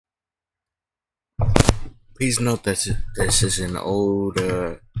Please note that this is an old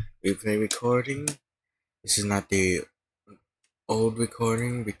replay recording. This is not the old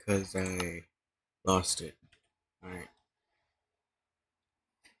recording because I lost it. Alright.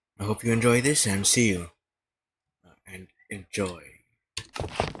 I hope you enjoy this and see you. And enjoy.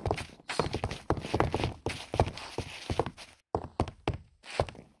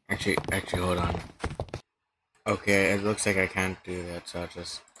 Actually, hold on. Okay, it looks like I can't do that, so I'll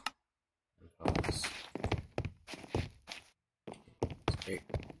just pause. Okay.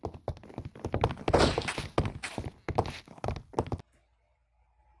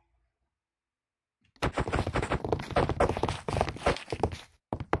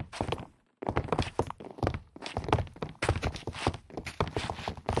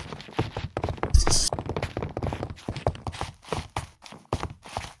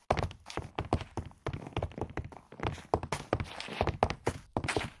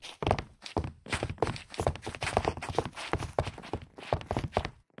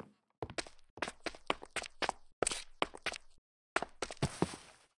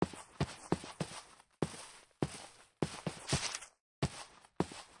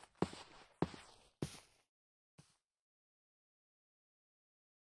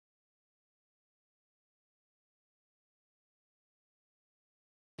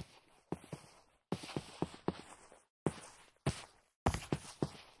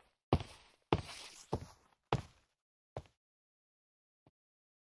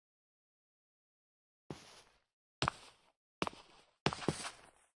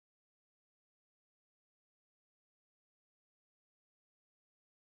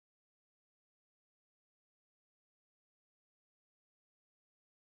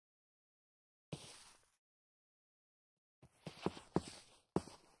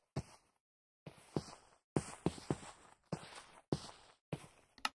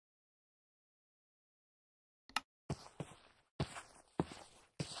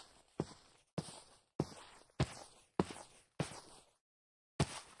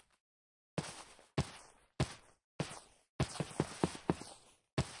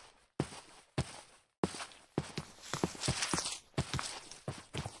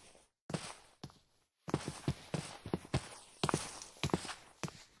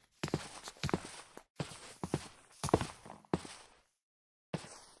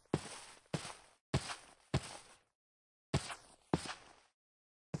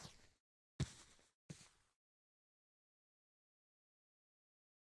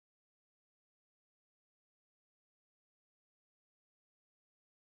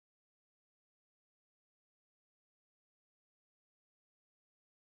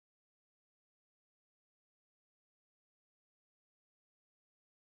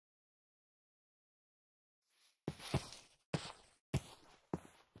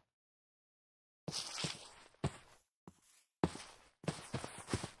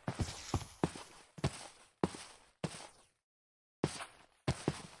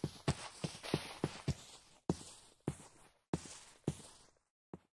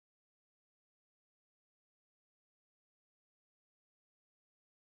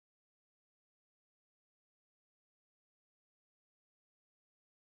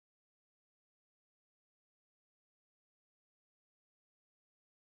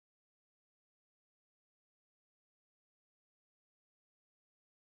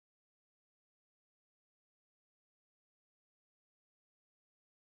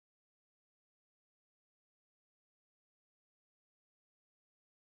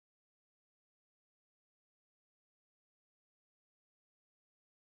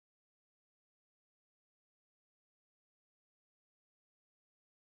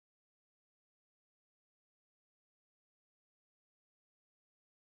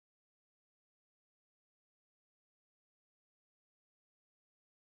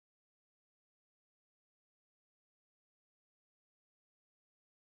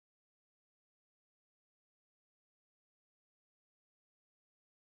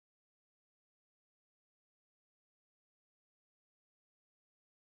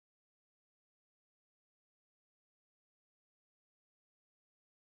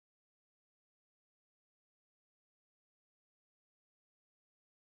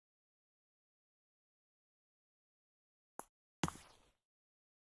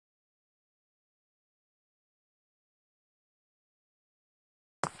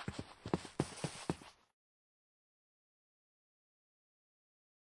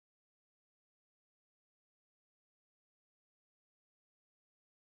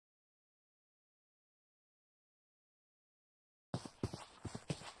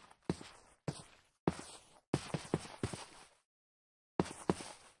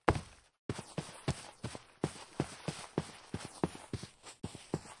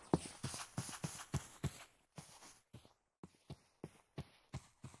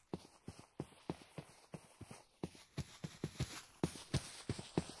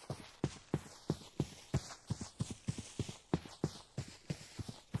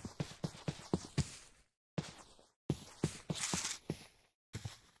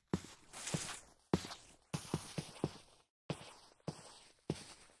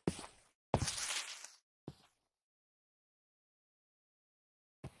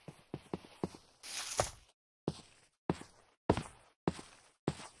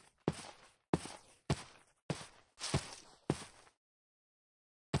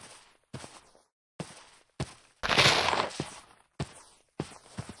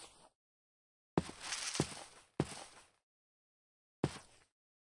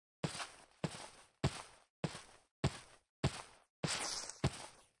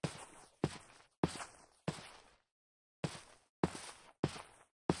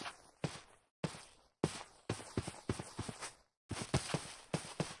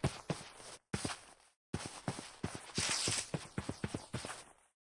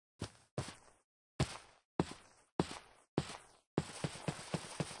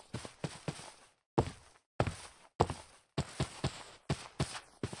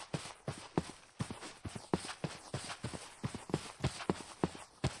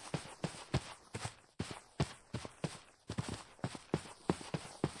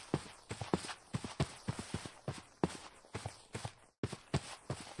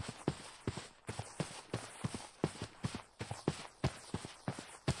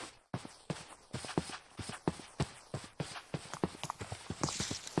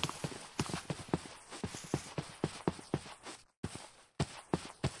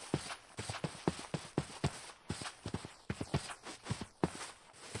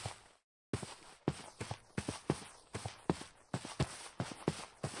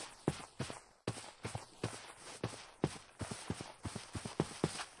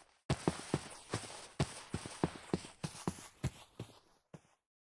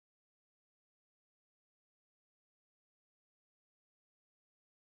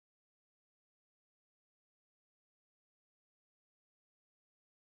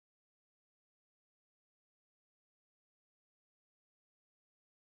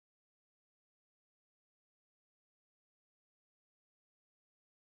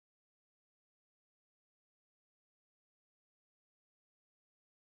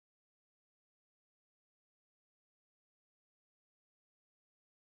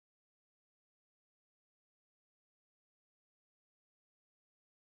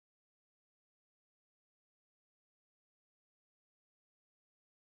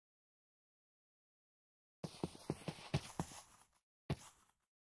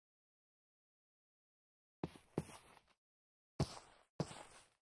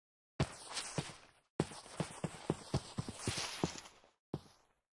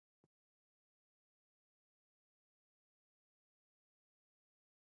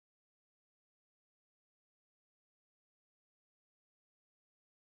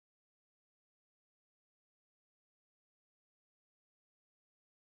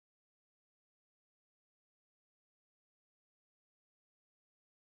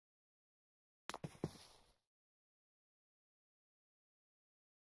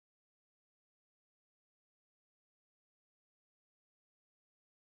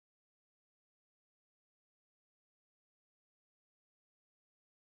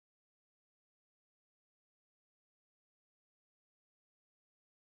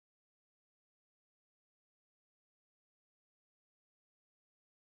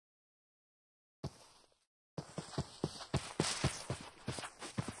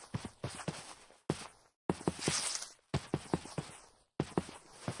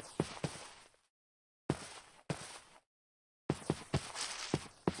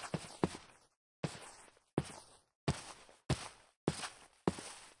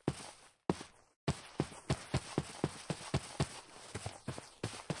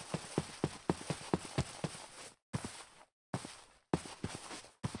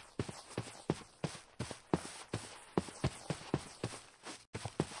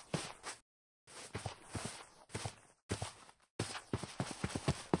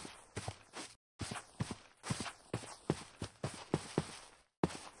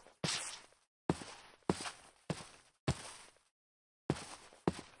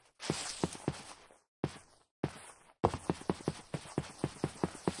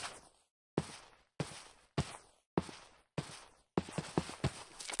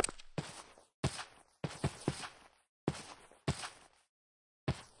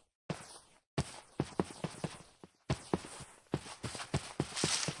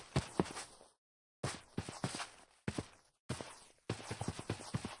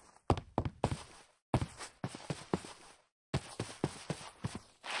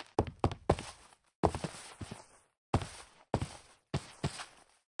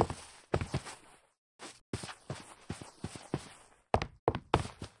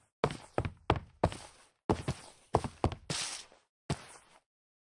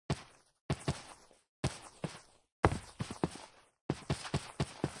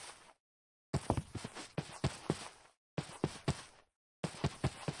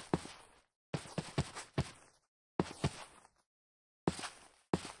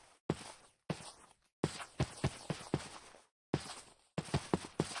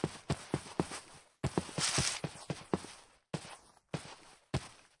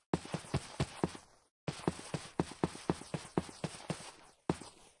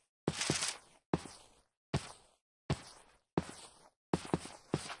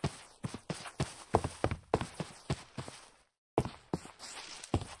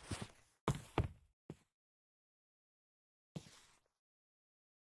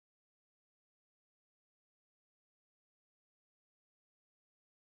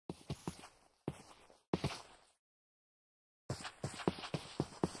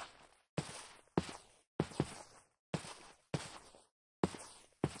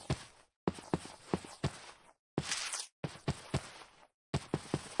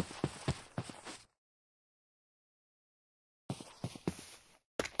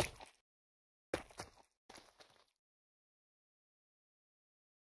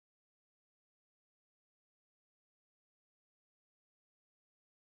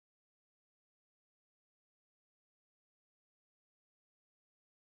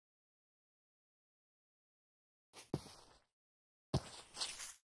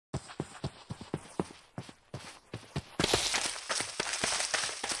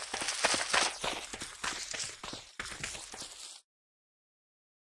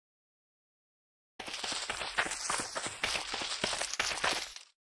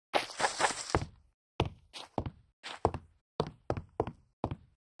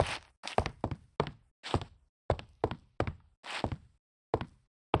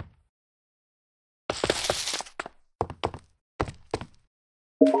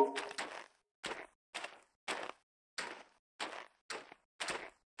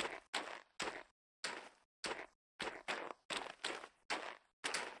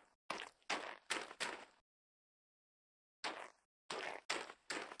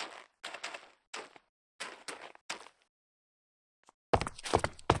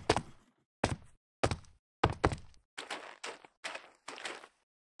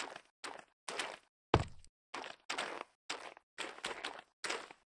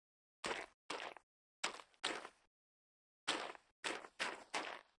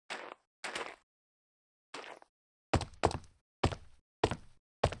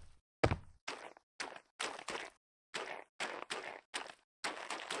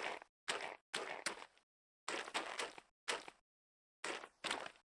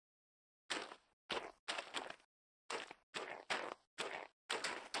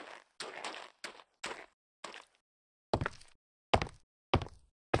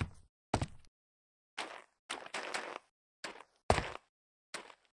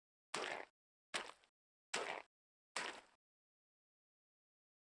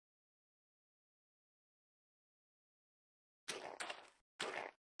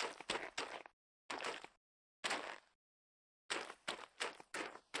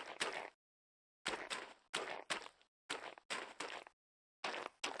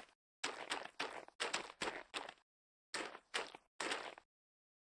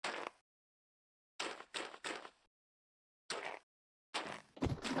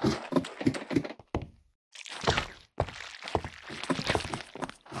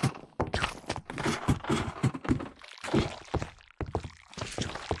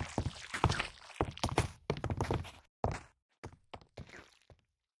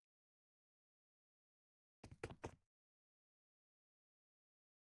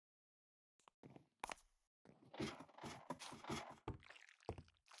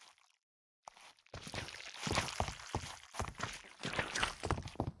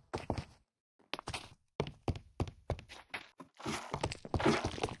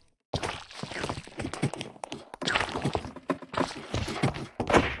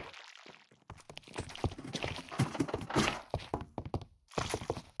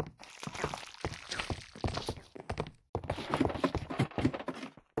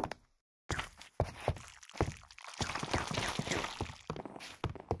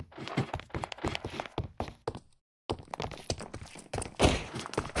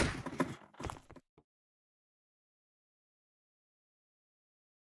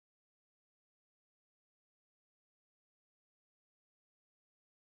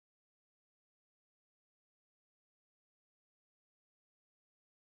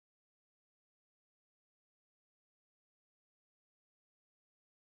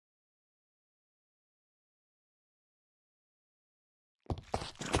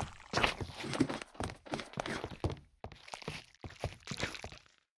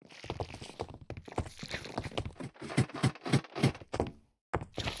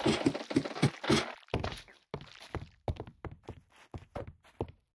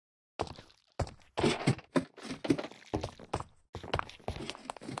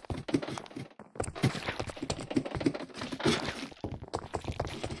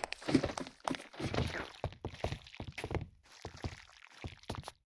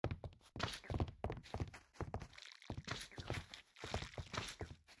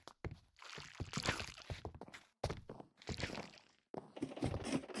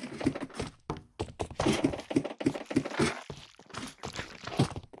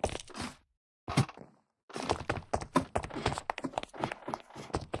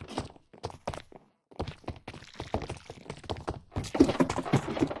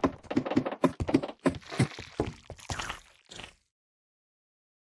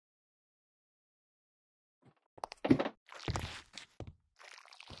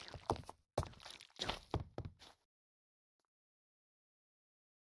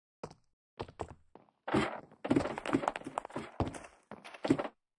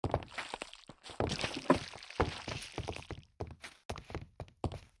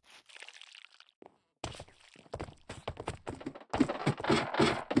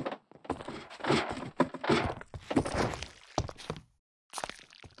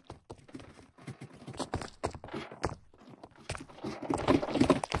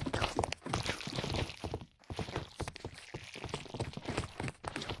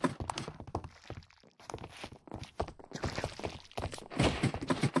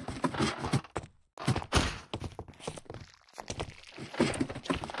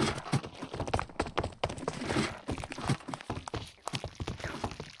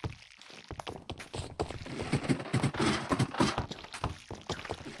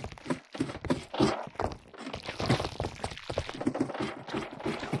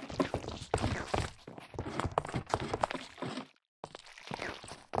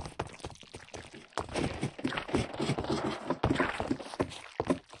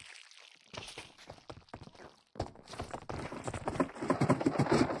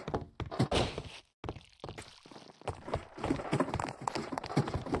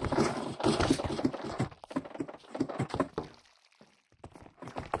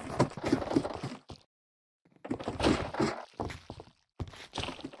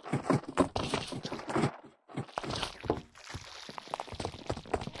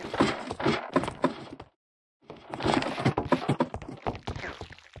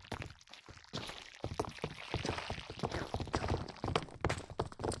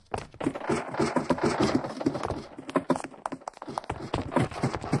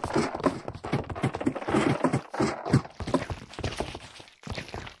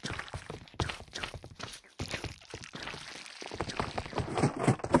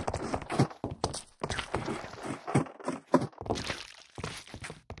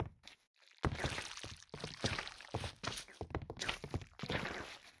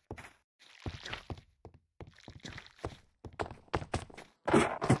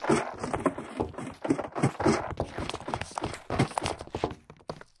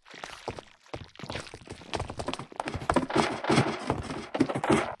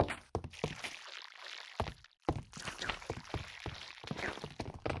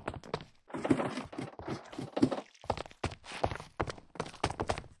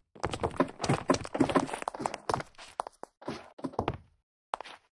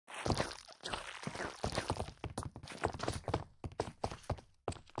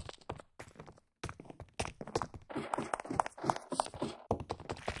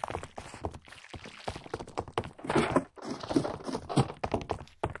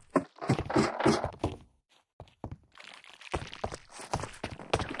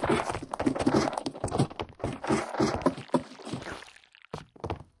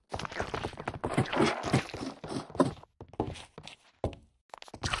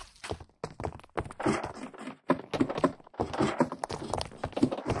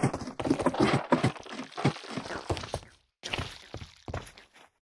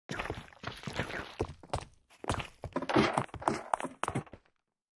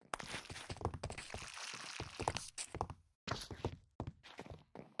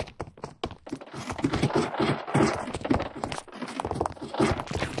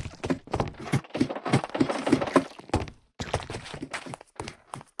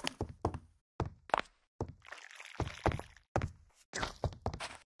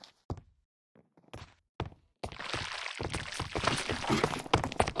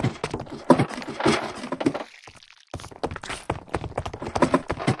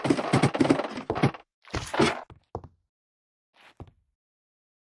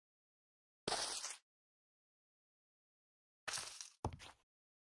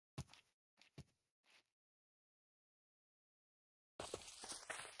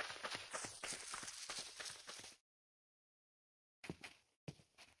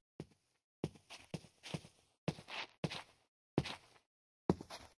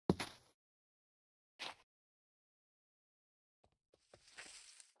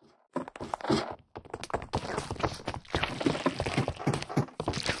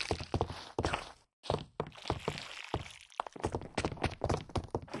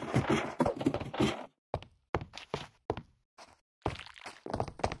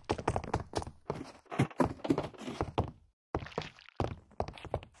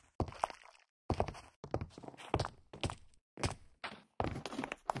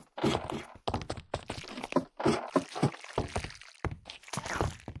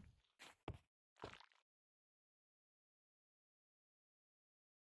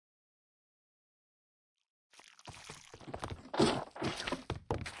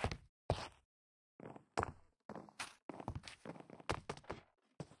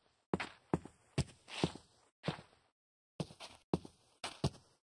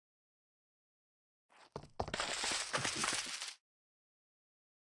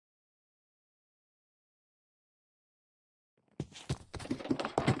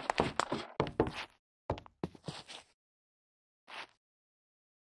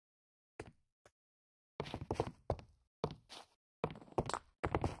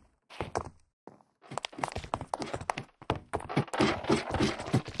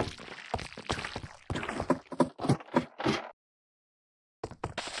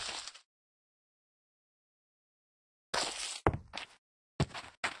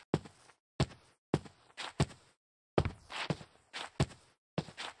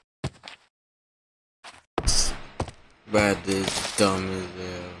 But this dumb as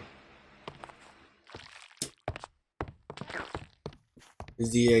hell.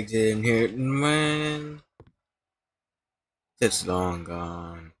 Is the exit in here? Man, it's long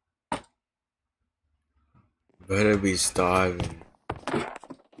gone. Better be starving.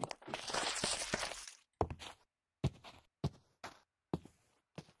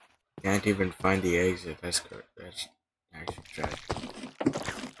 Can't even find the exit. That's correct. That's actually tragic.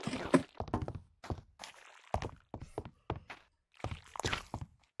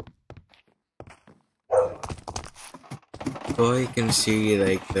 So you can see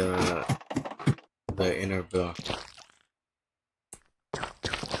like the inner block.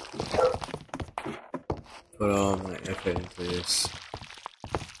 Put all my effort into this.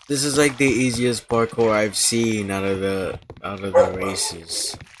 This is like the easiest parkour I've seen out of the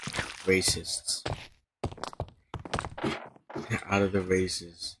racists. Out of the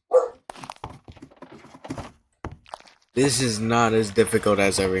races. This is not as difficult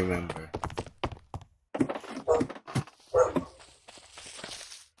as I remember.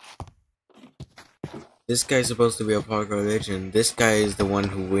 This guy's supposed to be a parkour legend. This guy is the one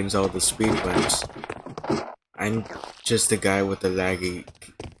who wins all the speedruns. I'm just the guy with the laggy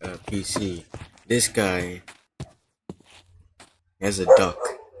PC. This guy has a duck.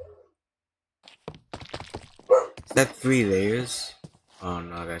 Is that 3 layers? Oh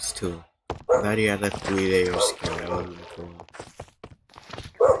no, that's 2. I thought he had a 3-layer skill. That would be cool.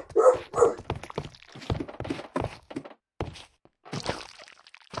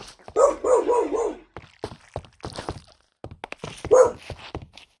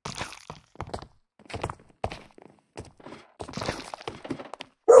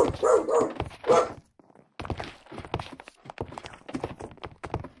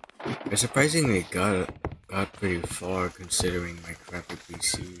 I surprisingly got pretty far considering my crappy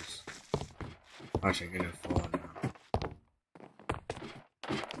PCs. Watch, I'm gonna fall now.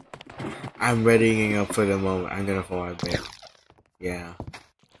 I'm readying up for the moment. I'm gonna fall, I bet. Yeah.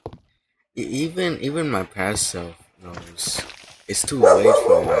 Even my past self knows it's too late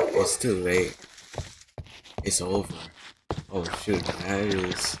for that. It's too late. It's over. Oh shoot, that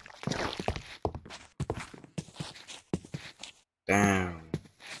is. Damn.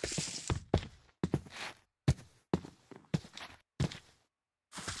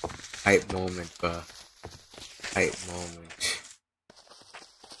 Hype moment, bruh. Hype moment.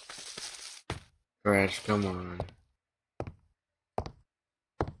 Crash, come on.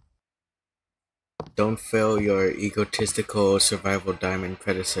 Don't fail your egotistical survival diamond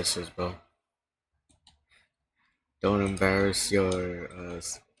predecessors, bro. Don't embarrass your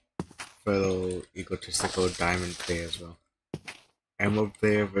fellow egotistical diamond players, bro. Emerald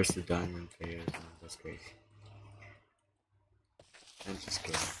player versus the diamond players. Oh, that's crazy. I'm just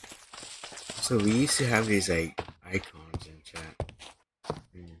kidding. So we used to have these like icons in chat.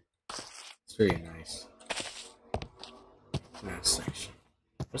 It's pretty nice. Last section.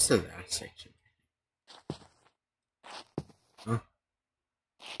 What's the last section? Huh?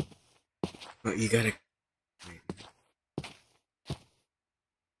 Oh, you gotta. Wait.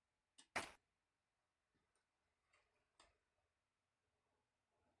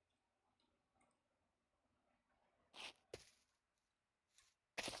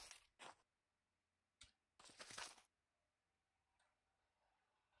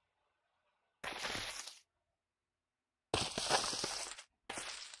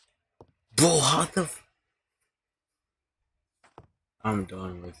 Bro, how the I'm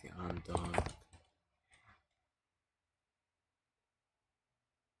done with you. I'm done.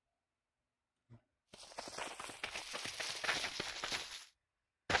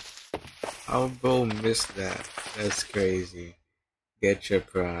 How bro missed that? That's crazy. Get your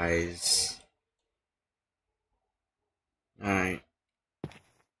prize. Alright.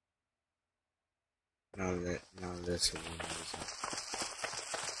 Now listen.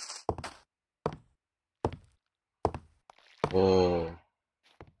 Oh.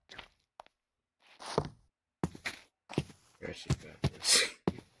 There she got this.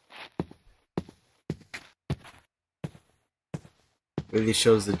 Really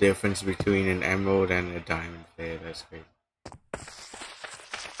shows the difference between an emerald and a diamond player. That's great.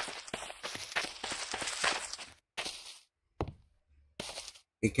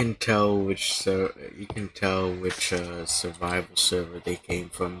 You can tell which survival server they came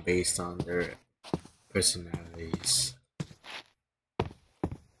from based on their personalities.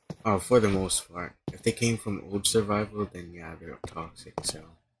 Oh, for the most part. If they came from old survival, then yeah, they're toxic, so.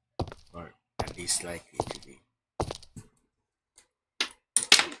 Or at least likely to be.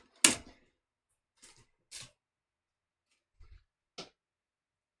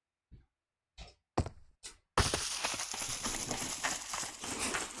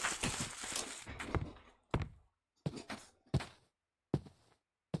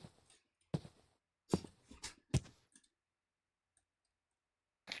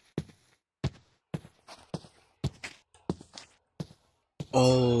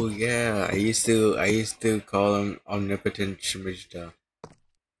 Oh yeah, I used to call him omnipotent Shimijda.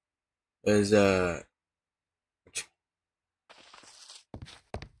 It was it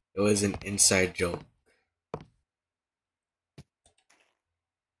was an inside joke.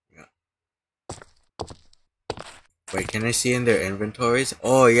 Yeah. Wait, can I see in their inventories?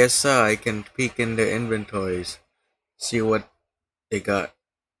 Oh yes sir, I can peek in their inventories. See what they got.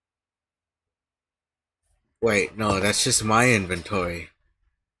 Wait, no, that's just my inventory.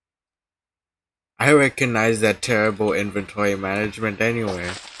 I recognize that terrible inventory management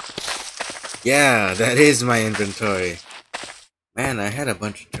anywhere. Yeah, that is my inventory. Man, I had a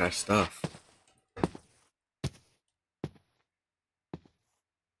bunch of trash stuff.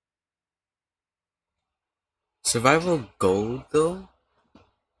 Survival gold though?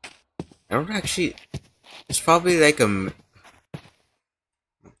 I don't actually. It's probably like a.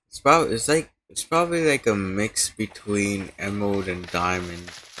 It's probably like a mix between emerald and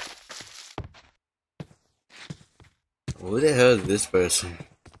diamond. Who the hell is this person?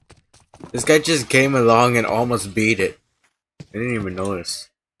 This guy just came along and almost beat it. I didn't even notice.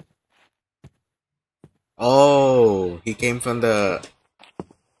 Oh, he came from the.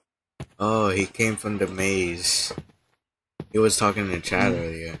 Oh, he came from the maze. He was talking in the chat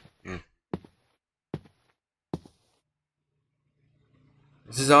earlier. Yeah.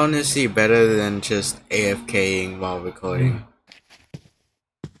 This is honestly better than just AFKing while recording.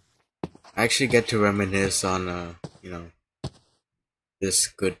 I actually get to reminisce on, this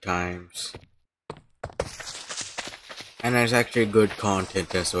good times. And there's actually good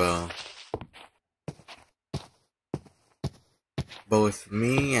content as well. Both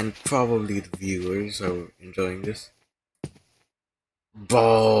me and probably the viewers are enjoying this.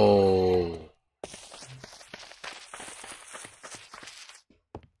 Bro!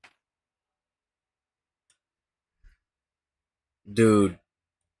 Dude.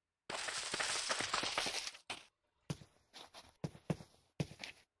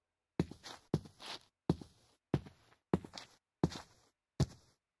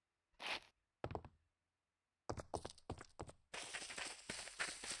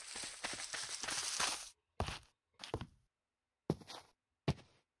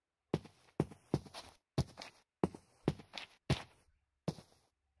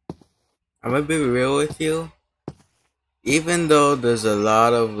 I'm gonna be real with you. Even though there's a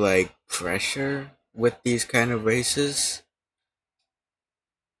lot of, like, pressure with these kind of races,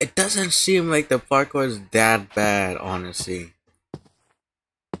 it doesn't seem like the parkour is that bad, honestly.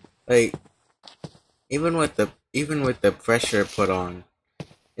 Like, even with the pressure put on,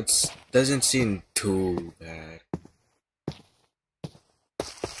 it doesn't seem too bad.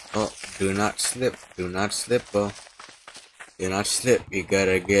 Oh, do not slip, bro. Do not slip, you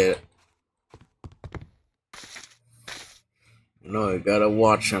gotta get. No, you gotta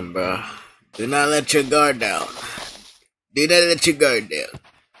watch him, bro. Do not let your guard down. Do not let your guard down.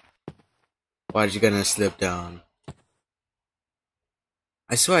 Why'd you gonna slip down?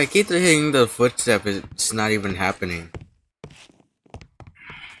 I swear, I keep hearing the footstep, it's not even happening.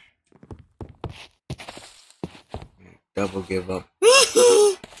 Double give up.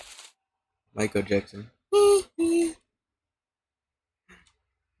 Michael Jackson.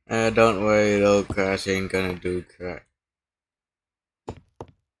 Don't worry though, Crash ain't gonna do crap.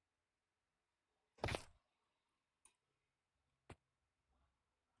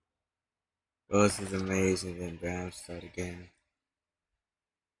 Oh, this is amazing, and bam, start again.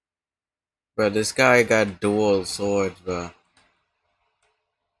 Bro, this guy got dual swords, bro.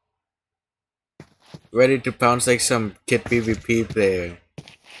 Ready to pounce like some kid PvP player.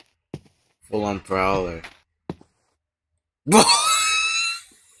 Full on prowler.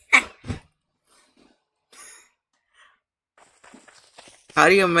 How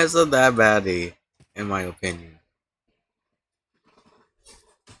do you mess up that badly? In my opinion.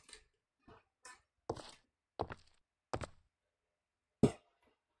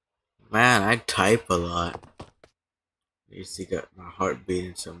 Man, I type a lot. I used to get my heart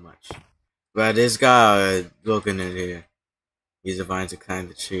beating so much. But this guy looking in here. He's about to climb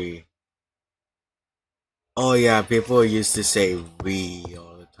the tree. Oh yeah, people used to say "we"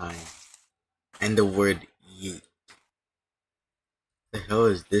 all the time. And the word yeet. The hell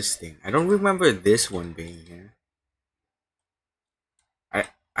is this thing? I don't remember this one being here. I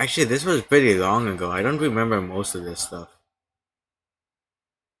actually this was pretty long ago. I don't remember most of this stuff.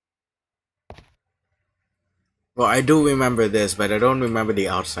 Well, I do remember this, but I don't remember the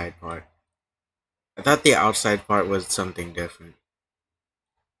outside part. I thought the outside part was something different.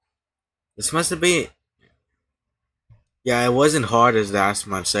 This must have been, yeah, it wasn't hard as last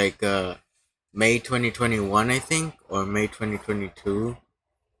month's, like May 2021, I think, or May 2022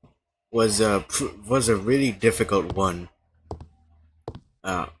 was a really difficult one.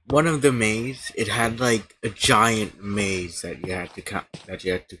 One of the maze, it had like a giant maze that you had to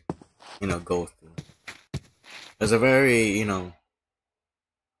go through. It was a very,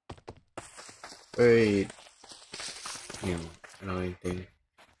 very, you know, annoying thing.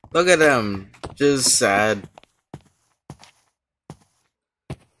 Look at them, just sad.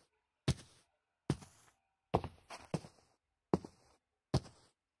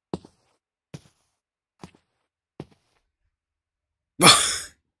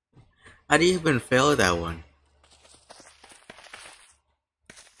 How do you even fail that one?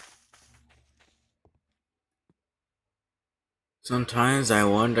 Sometimes I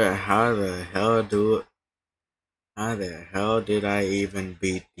wonder how the hell did I even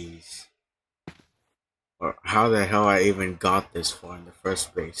beat these? Or how the hell I even got this far in the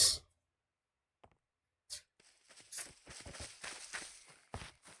first place?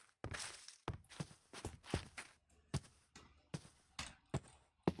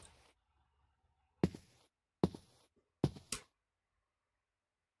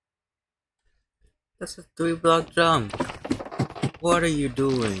 That's a 3 block jump. What are you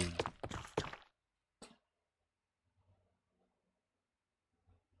doing?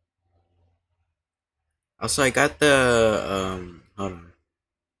 Also, I got the hold on.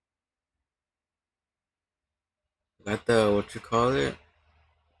 I got the what you call it?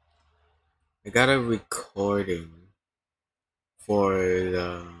 I got a recording for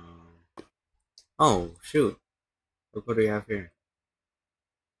the. Oh shoot! Look what we have here.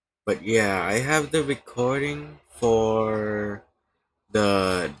 But yeah, I have the recording for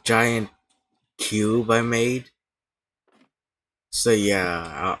the giant cube I made. So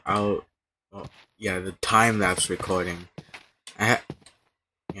yeah, yeah, the time lapse recording. Yeah,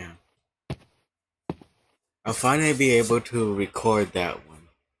 I'll finally be able to record that one.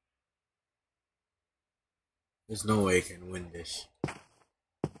 There's no way I can win this.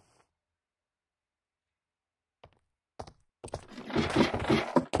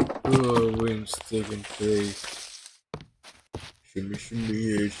 Oh, win second place. Shimmy, shimmy,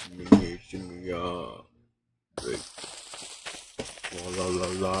 yeah, shimmy, yeah, shimmy, yeah. Right. La la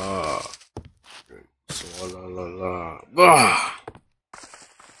la. Right. So la la la. Bah!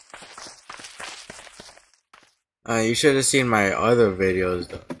 You should have seen my other videos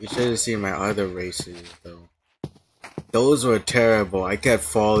though. You should have seen my other races though. Those were terrible. I kept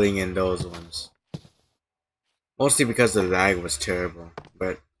falling in those ones. Mostly because the lag was terrible.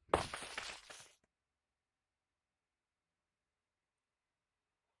 But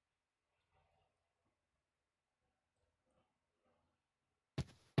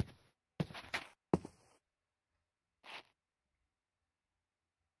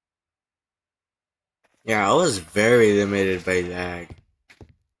yeah, I was very limited by lag.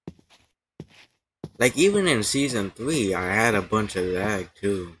 Like even in season 3, I had a bunch of lag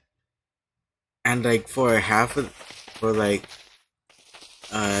too. And like for like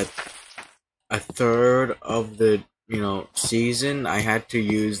uh, a third of the season, I had to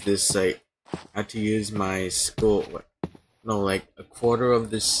use this like I had to use my school. No, like a quarter of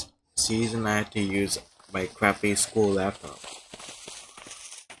this season, I had to use my crappy school laptop.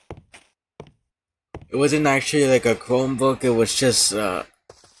 It wasn't actually like a Chromebook. It was just a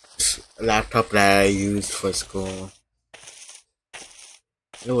laptop that I used for school.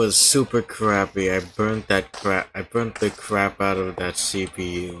 It was super crappy. I burnt the crap out of that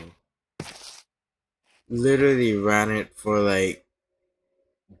CPU. Literally ran it for like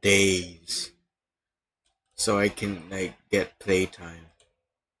days so I can like get playtime.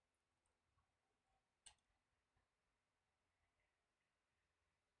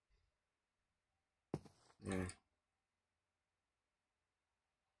 Yeah.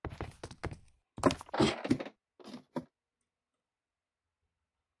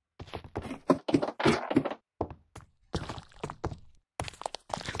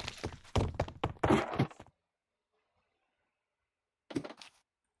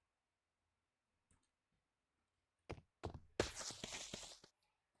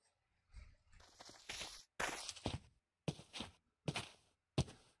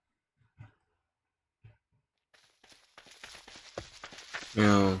 You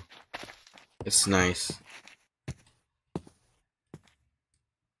know, it's nice.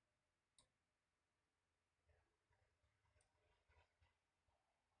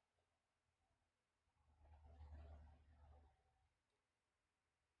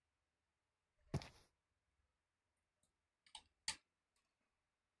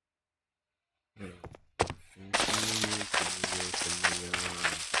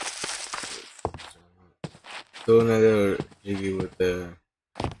 Doing a little jiggy with the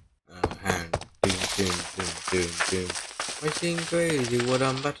hand. Doom, doom, doom, doom, doom. I seem crazy what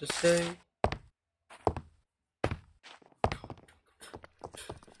I'm about to say.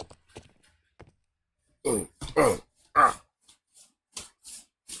 Oh, oh, ah.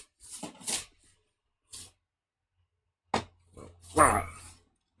 Wow.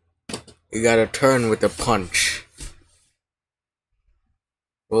 You gotta turn with a punch.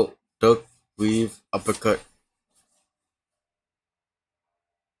 Well, duck, weave, uppercut.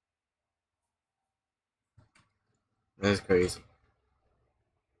 That's crazy.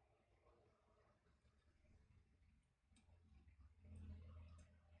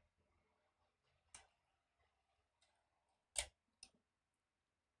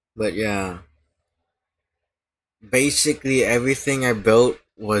 But yeah, basically everything I built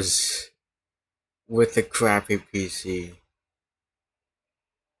was with a crappy PC.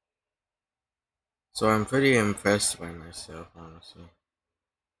 So I'm pretty impressed by myself, honestly.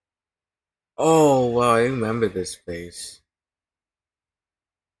 Oh, wow, I remember this place.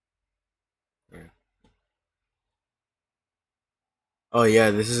 Yeah. Oh,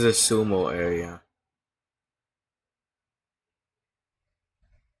 yeah, this is a sumo area.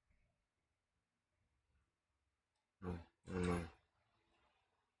 Oh, oh no.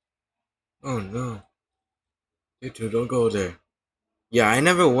 Oh no. You two, don't go there. Yeah, I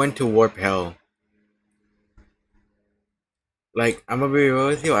never went to Warp Hell. Like, I'm gonna be real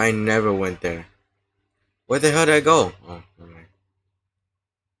with you, I never went there. Where the hell did I go? Oh, alright.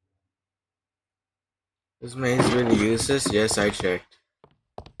 This maze really useless? Yes, I checked.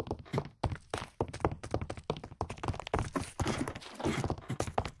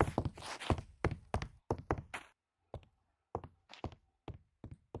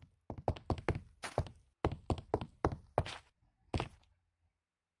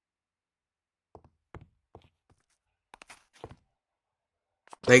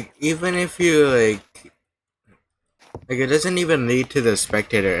 Like, even if you, like, it doesn't even lead to the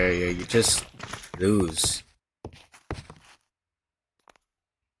spectator area, you just lose.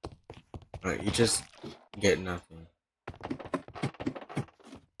 Right, you just get nothing.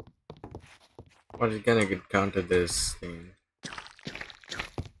 What is gonna get counted this thing?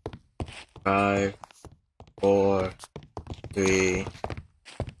 5, 4, 3,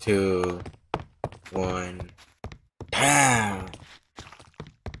 2, 1. Damn!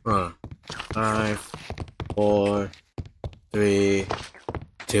 5, 4, 3,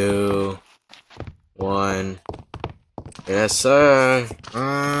 2, 1. Yes, sir.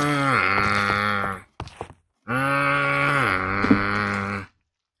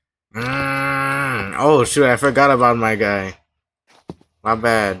 Oh shoot! I forgot about my guy. My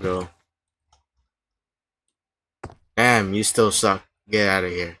bad, bro. Damn, you still suck. Get out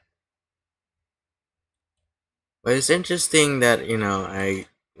of here. But it's interesting that I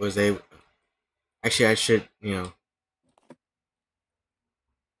was able. Actually, I should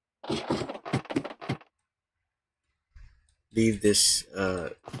leave this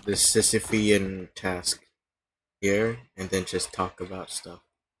Sisyphean task here and then just talk about stuff.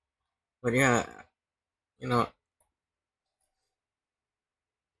 But yeah, you know,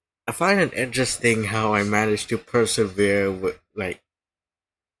 I find it interesting how I managed to persevere with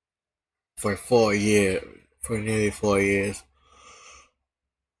for 4 years, for nearly 4 years,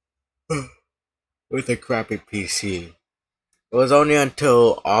 with a crappy PC. It was only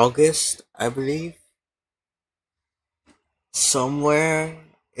until August, I believe, somewhere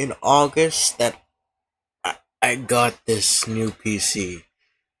in August that I got this new PC.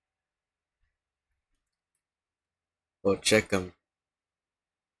 Go check them.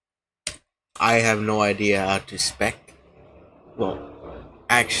 I have no idea how to spec. Well,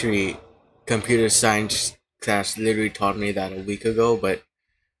 actually, computer science class literally taught me that a week ago, but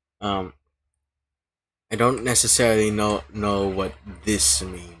um, I don't necessarily know what this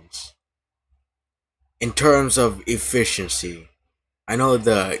means in terms of efficiency. I know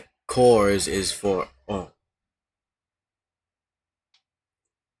the cores is for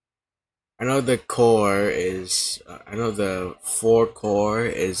I know the core is I know the 4 core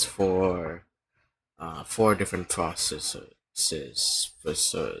is for 4 different processors.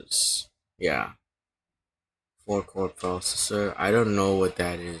 Yeah, 4-core processor. I don't know what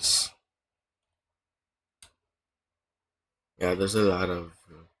that is. Yeah, there's a lot of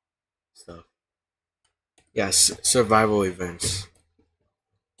stuff. Yes, survival events.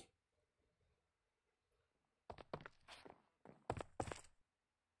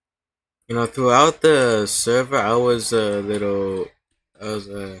 You know, throughout the server, I was a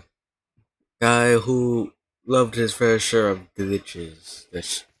guy who loved his fair share of glitches.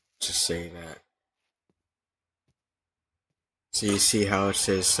 Let's just say that. So you see how it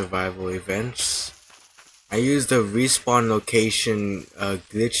says survival events? I used the respawn location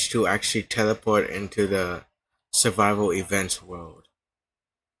glitch to actually teleport into the survival events world.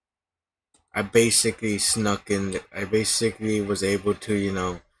 I basically snuck in. I basically was able to, you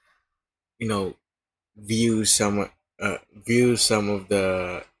know, view some, view some of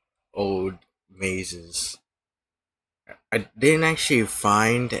the old mazes. I didn't actually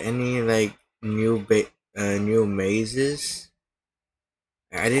find any like new mazes.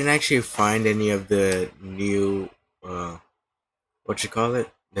 I didn't actually find any of the new what you call it,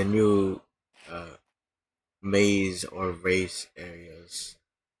 the new uh maze or race areas.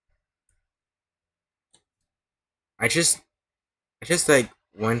 I just I just like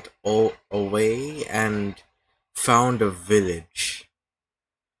went away and found a village.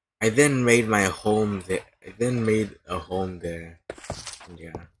 I then made my home there. I then made a home there. And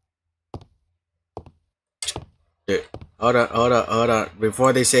yeah. Dude, hold on.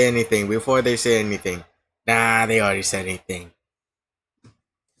 Before they say anything. Nah, they already said anything.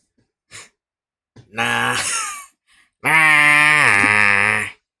 Nah. Nah.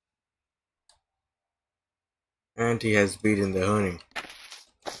 Auntie has beaten the honey.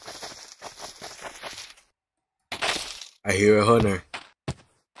 I hear a hunter.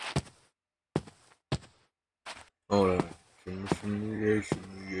 Hold on. Shimmy, shimmy, yeah,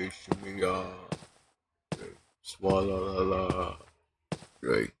 shimmy, yeah, shimmy, yeah. Swallow la la.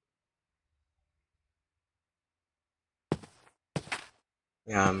 Right.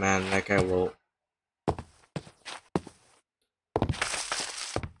 Yeah, man, like I will.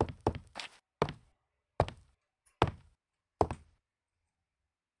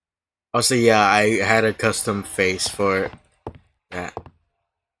 Also, yeah, I had a custom face for that.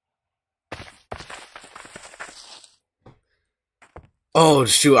 Oh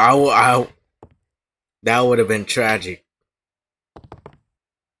shoot! that would have been tragic.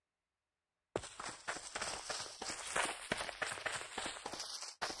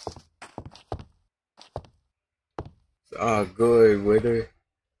 Oh, good, Wither.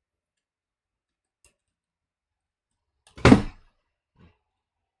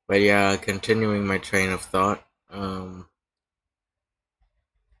 But yeah, continuing my train of thought.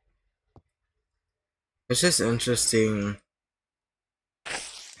 It's just interesting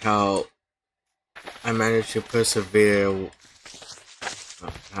how I managed to persevere.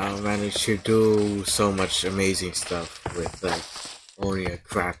 How I managed to do so much amazing stuff with like only a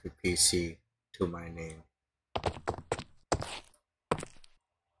crappy PC to my name.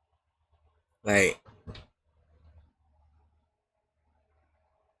 Like,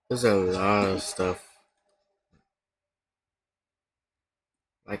 there's a lot of stuff.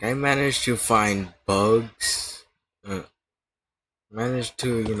 Like, I managed to find bugs. Managed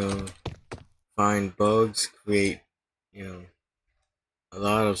to, find bugs, create, you know, a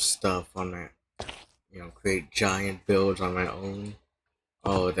lot of stuff on my, create giant builds on my own.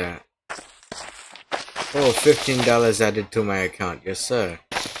 All of that. Oh, $15 added to my account. Yes, sir.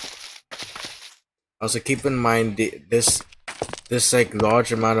 Also, keep in mind, this like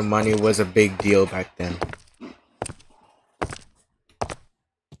large amount of money was a big deal back then.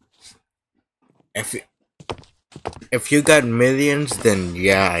 If you, if you got millions, then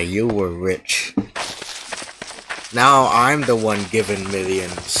yeah, you were rich. Now I'm the one given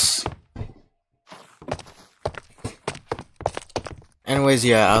millions. Anyways,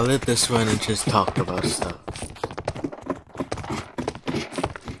 yeah, I'll let this one and just talk about stuff.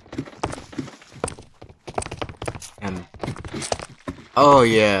 Oh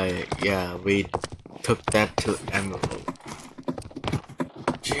yeah, we took that to Emerald.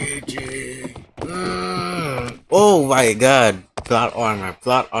 GG. Oh my god, plot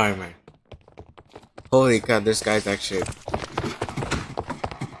armor. Holy god, this guy's actually...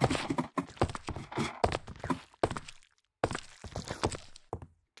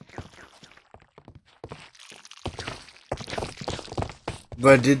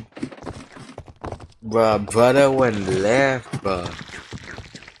 But brother went left, bruh.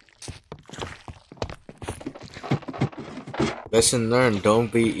 Lesson learned, don't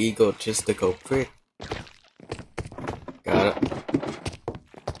be egotistical prick. Got it.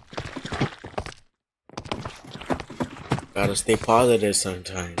 Gotta stay positive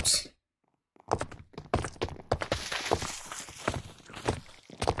sometimes.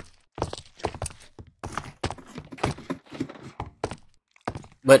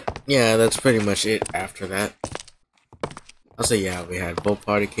 But yeah, that's pretty much it after that. Also, yeah, we had both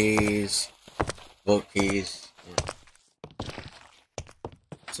party keys, vote keys. Yeah.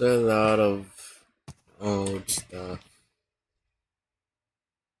 It's a lot of old stuff.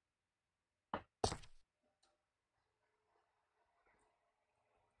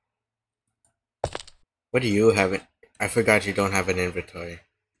 What do you have? I forgot you don't have an inventory.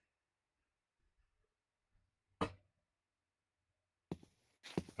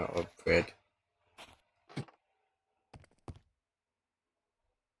 Oh, bread.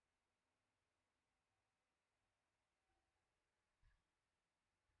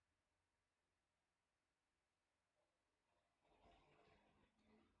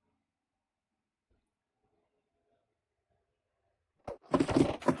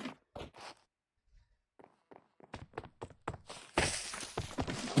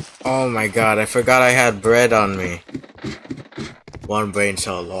 Oh my god, I forgot I had bread on me. One brain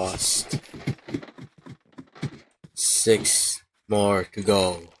cell lost. 6 more to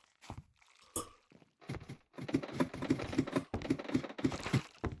go.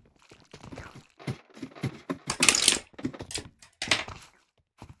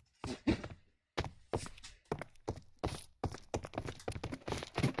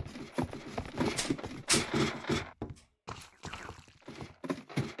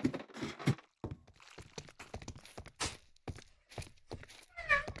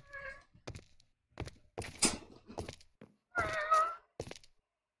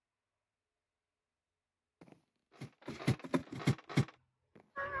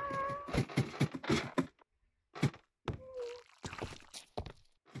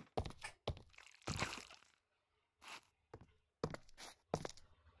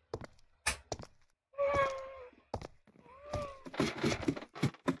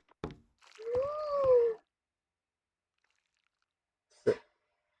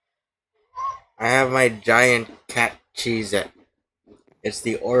 I have my giant cat cheese at. It's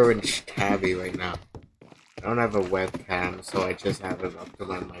the orange tabby right now. I don't have a webcam, so I just have it up to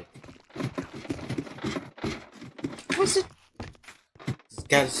my mic. What's it? This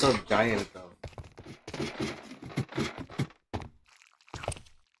cat is so giant though.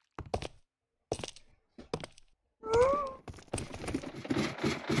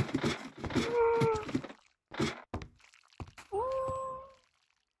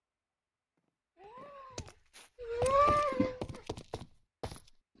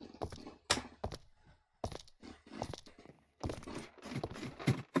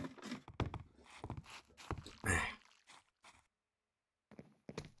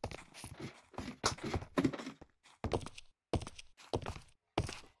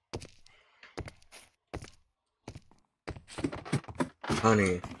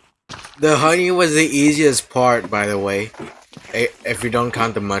 Honey. The honey was the easiest part, by the way. If you don't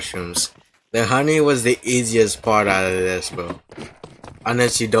count the mushrooms. The honey was the easiest part out of this, bro.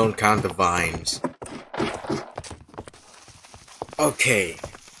 Unless you don't count the vines. Okay.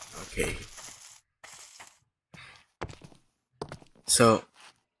 Okay. So,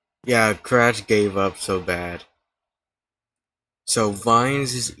 yeah, Crash gave up so bad. So,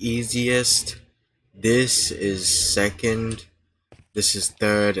 vines is easiest. This is second. This is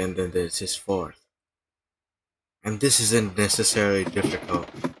third, and then this is fourth. And this isn't necessarily difficult.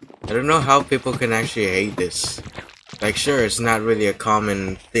 I don't know how people can actually hate this. Like, sure, it's not really a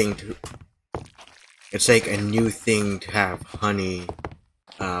common thing to... It's like a new thing to have honey,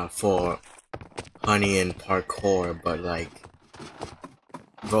 for honey and parkour, but like...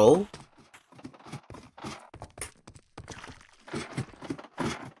 Bro?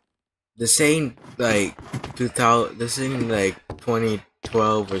 This ain't like 2000, this ain't like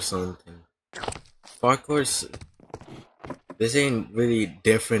 2012 or something. Parkour's... This ain't really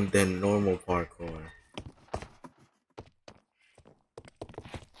different than normal parkour.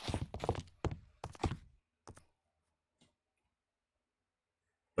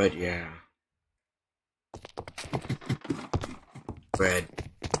 But yeah. Bread.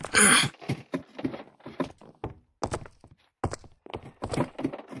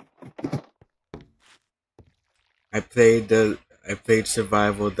 I played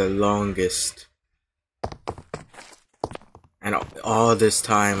survival the longest. And all this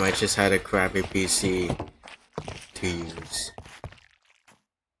time I just had a crappy PC to use.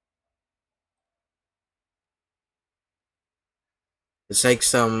 It's like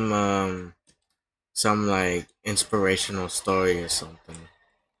some like inspirational story or something.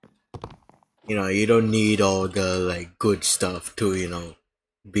 You don't need all the like good stuff to,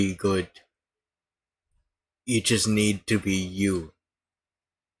 be good. You just need to be you.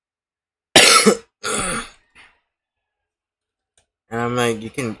 And I'm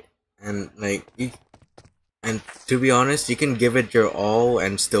like, and like, and to be honest, you can give it your all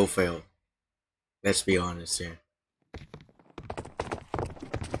and still fail. Let's be honest here.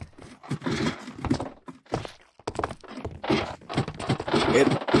 It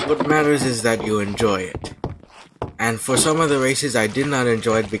What matters is that you enjoy it. And for some of the races, I did not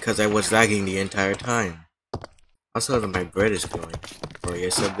enjoy it because I was lagging the entire time. Also, my bread is glowing. Oh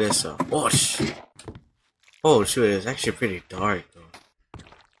yes, of this. Oh oh shoot, it's actually pretty dark though.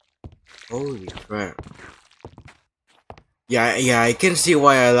 Holy crap. Yeah, I can see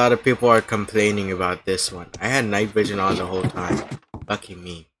why a lot of people are complaining about this one. I had night vision on the whole time. Lucky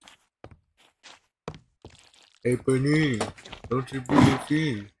me. Hey, Bunny, don't you be a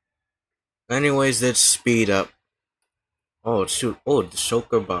thief. Anyways, let's speed up. Oh shoot! Oh, the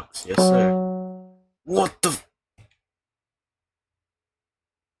shulker box. Yes, sir. What the?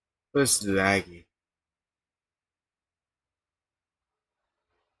 It's laggy.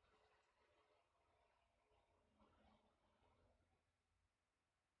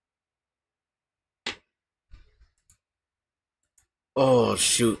 Oh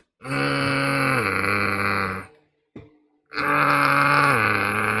shoot.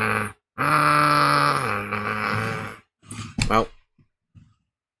 Well,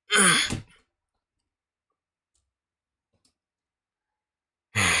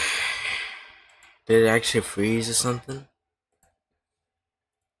 did it actually freeze or something?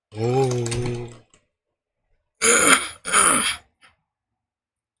 Oh.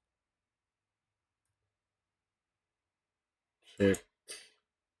 Shit.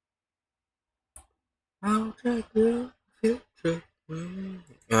 I'll take you, future.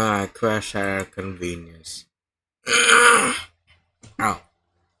 Ah, I crashed out of convenience. Ow.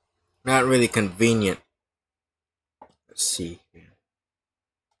 Not really convenient. Let's see here.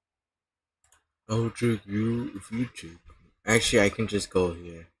 I'll take you if you take me. Actually, I can just go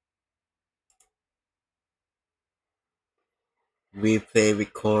here. Replay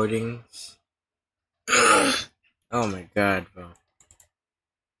recordings. Oh my god, bro.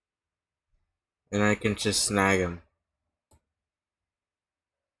 And I can just snag them.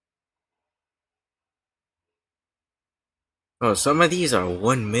 Oh, some of these are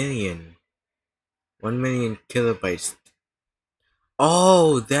 1 million. 1 million kilobytes.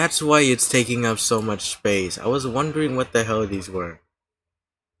 Oh, that's why it's taking up so much space. I was wondering what the hell these were.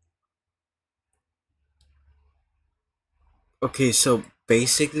 Okay, so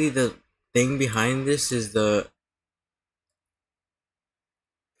basically the thing behind this is the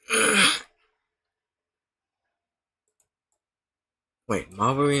wait,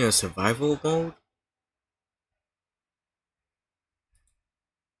 Marbarina survival mode?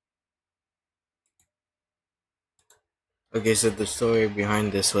 Okay, so the story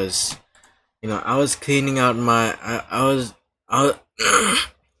behind this was, I was cleaning out I was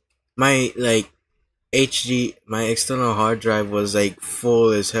my like my external hard drive was like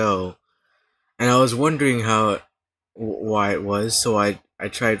full as hell, and I was wondering why it was, so I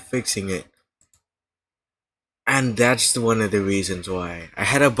tried fixing it. And that's one of the reasons why. I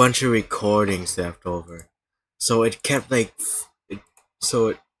had a bunch of recordings left over. So it kept like so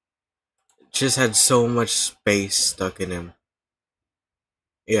it just had so much space stuck in him.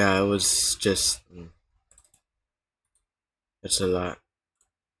 Yeah, it was just it's a lot.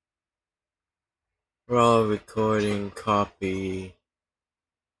 Raw recording copy.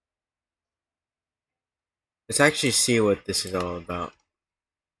 Let's actually see what this is all about.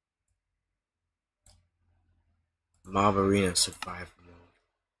 Mob Arena Survival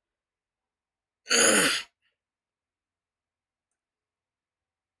Mode.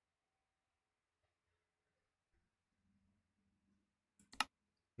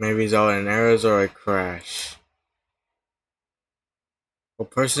 Maybe it's all an errors or a crash. Well,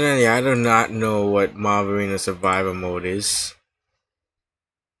 personally, I do not know what Mob Arena Survival Mode is.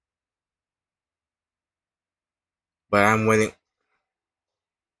 But I'm willing.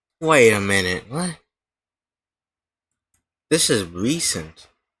 Wait a minute, what? This is recent.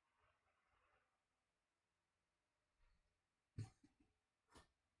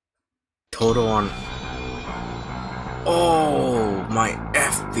 Total on. Oh, my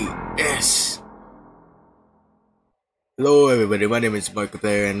FPS. Hello, everybody. My name is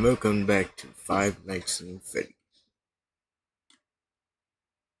Markiplier, and welcome back to Five Nights in Freddy.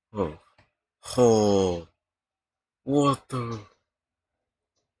 Oh, oh, what the?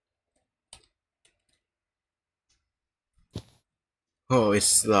 Oh, it's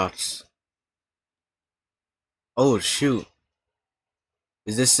slots. Oh shoot.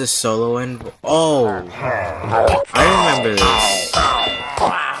 Is this the solo envoy? Oh! I remember this.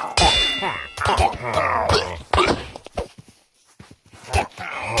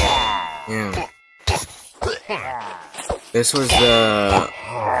 Yeah. This was the...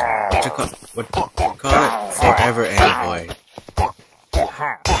 What you call it? Forever envoy.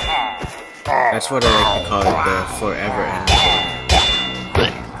 That's what I like to call it, the forever envoy.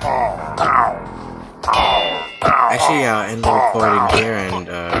 Actually, I'll end the recording here and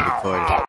record it.